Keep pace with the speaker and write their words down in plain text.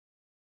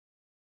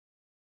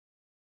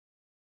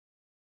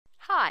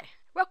Hi,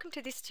 welcome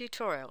to this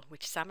tutorial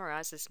which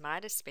summarises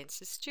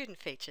MyDispense's student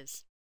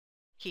features.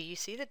 Here you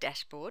see the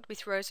dashboard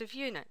with rows of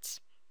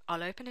units.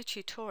 I'll open a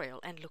tutorial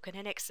and look at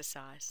an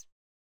exercise.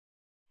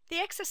 The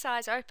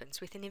exercise opens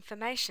with an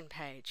information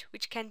page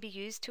which can be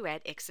used to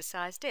add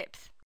exercise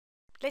depth.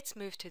 Let's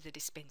move to the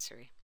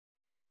dispensary.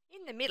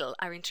 In the middle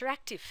are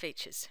interactive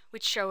features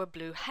which show a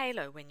blue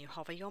halo when you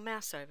hover your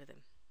mouse over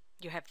them.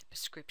 You have the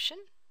prescription,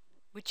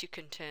 which you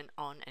can turn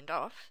on and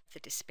off,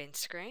 the dispense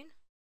screen.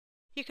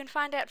 You can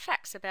find out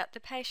facts about the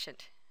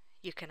patient.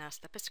 You can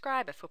ask the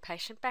prescriber for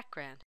patient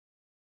background.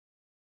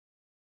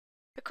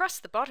 Across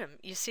the bottom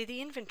you see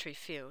the inventory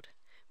field,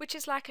 which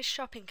is like a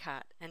shopping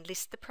cart and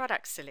lists the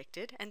products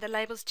selected and the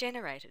labels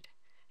generated.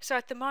 So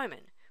at the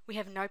moment we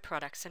have no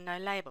products and no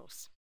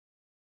labels.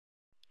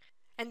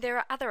 And there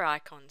are other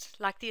icons,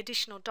 like the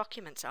additional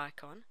documents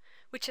icon,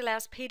 which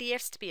allows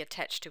PDFs to be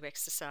attached to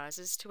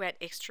exercises to add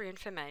extra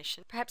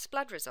information, perhaps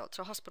blood results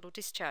or hospital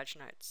discharge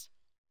notes.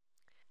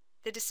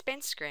 The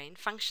dispense screen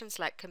functions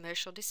like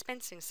commercial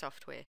dispensing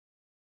software.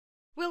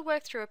 We'll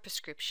work through a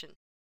prescription.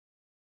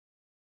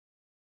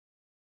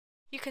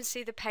 You can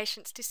see the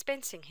patient's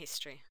dispensing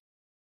history.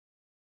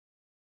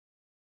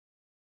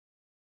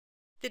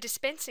 The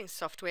dispensing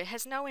software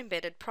has no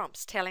embedded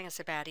prompts telling us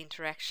about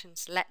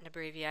interactions, Latin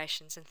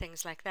abbreviations and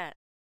things like that.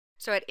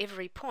 So at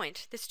every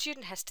point, the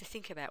student has to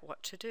think about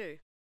what to do.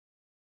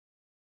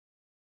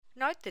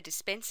 Note the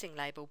dispensing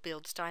label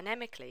builds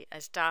dynamically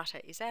as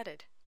data is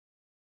added.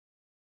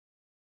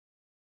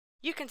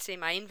 You can see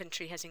my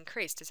inventory has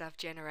increased as I've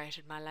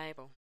generated my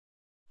label.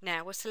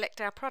 Now we'll select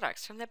our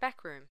products from the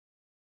back room.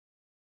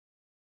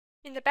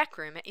 In the back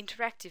room are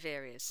interactive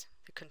areas,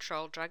 the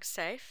controlled drugs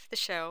safe, the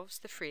shelves,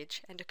 the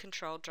fridge and a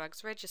controlled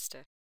drugs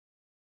register.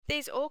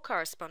 These all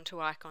correspond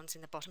to icons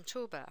in the bottom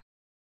toolbar.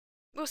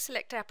 We'll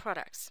select our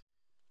products.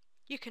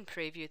 You can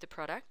preview the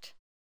product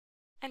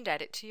and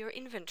add it to your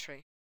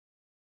inventory.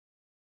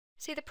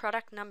 See the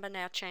product number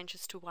now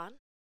changes to 1.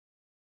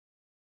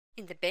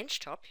 In the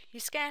benchtop, you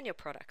scan your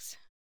products.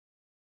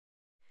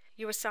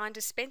 You assign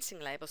dispensing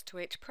labels to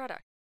each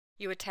product.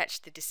 You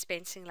attach the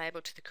dispensing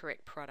label to the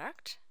correct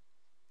product.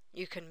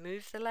 You can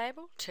move the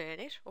label, turn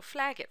it, or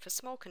flag it for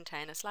small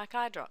containers like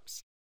eye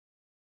drops.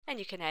 And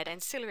you can add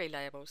ancillary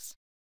labels.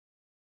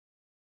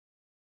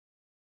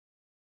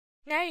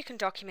 Now you can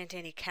document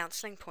any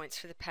counselling points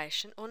for the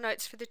patient or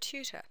notes for the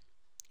tutor,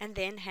 and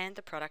then hand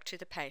the product to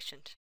the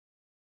patient.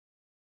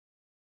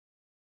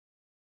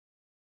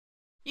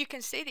 You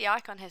can see the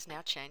icon has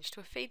now changed to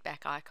a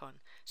feedback icon,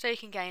 so you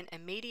can gain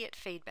immediate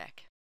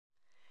feedback.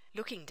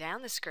 Looking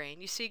down the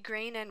screen, you see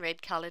green and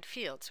red coloured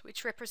fields,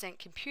 which represent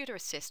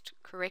computer-assessed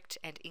correct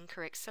and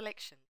incorrect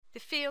selection. The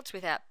fields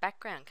without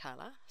background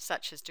colour,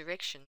 such as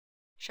direction,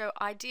 show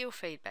ideal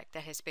feedback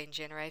that has been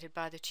generated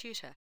by the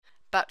tutor,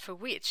 but for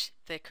which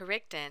the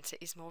correct answer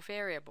is more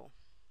variable.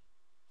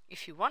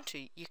 If you want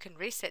to, you can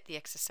reset the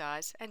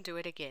exercise and do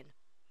it again.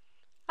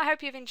 I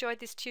hope you've enjoyed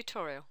this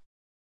tutorial.